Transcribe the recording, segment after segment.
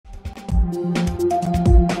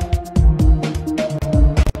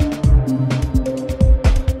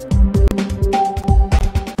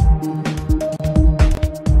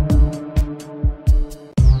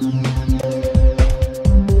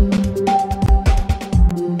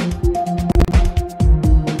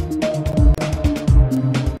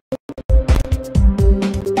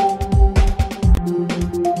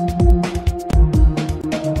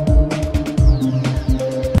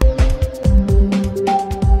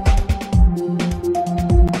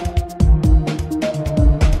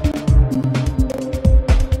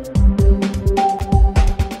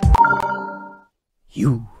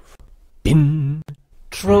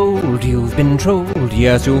You've been trolled,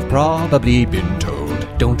 yes, you've probably been told.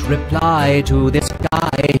 Don't reply to this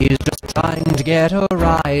guy, he's just trying to get a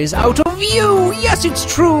rise out of you. Yes, it's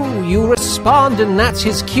true, you respond and that's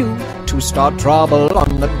his cue to start trouble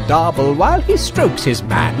on the double while he strokes his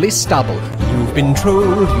manly stubble. You've been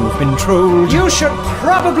trolled, you should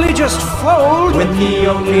probably just fold when the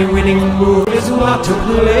only winning move is not to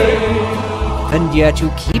play. And yet you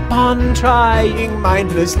keep on trying,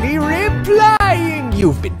 mindlessly replying.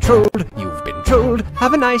 You've been trolled,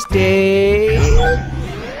 have a nice day.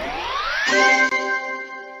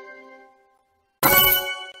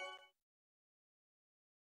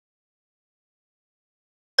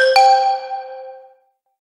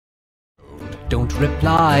 Don't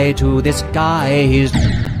reply to this guy,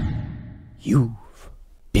 You've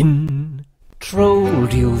been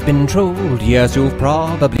trolled, yes, you've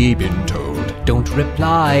probably been told. Don't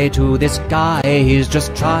reply to this guy, he's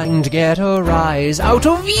just trying to get a rise out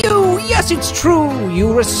of you. Yes, it's true,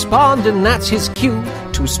 you respond and that's his cue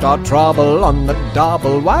to start trouble on the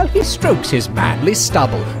double while he strokes his manly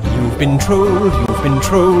stubble. You've been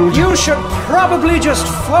trolled, you should probably just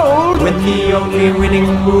fold when the only winning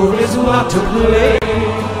move is not to play.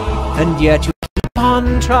 And yet you keep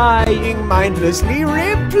on trying, mindlessly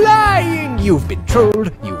replying. You've been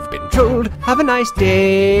trolled, have a nice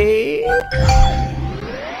day.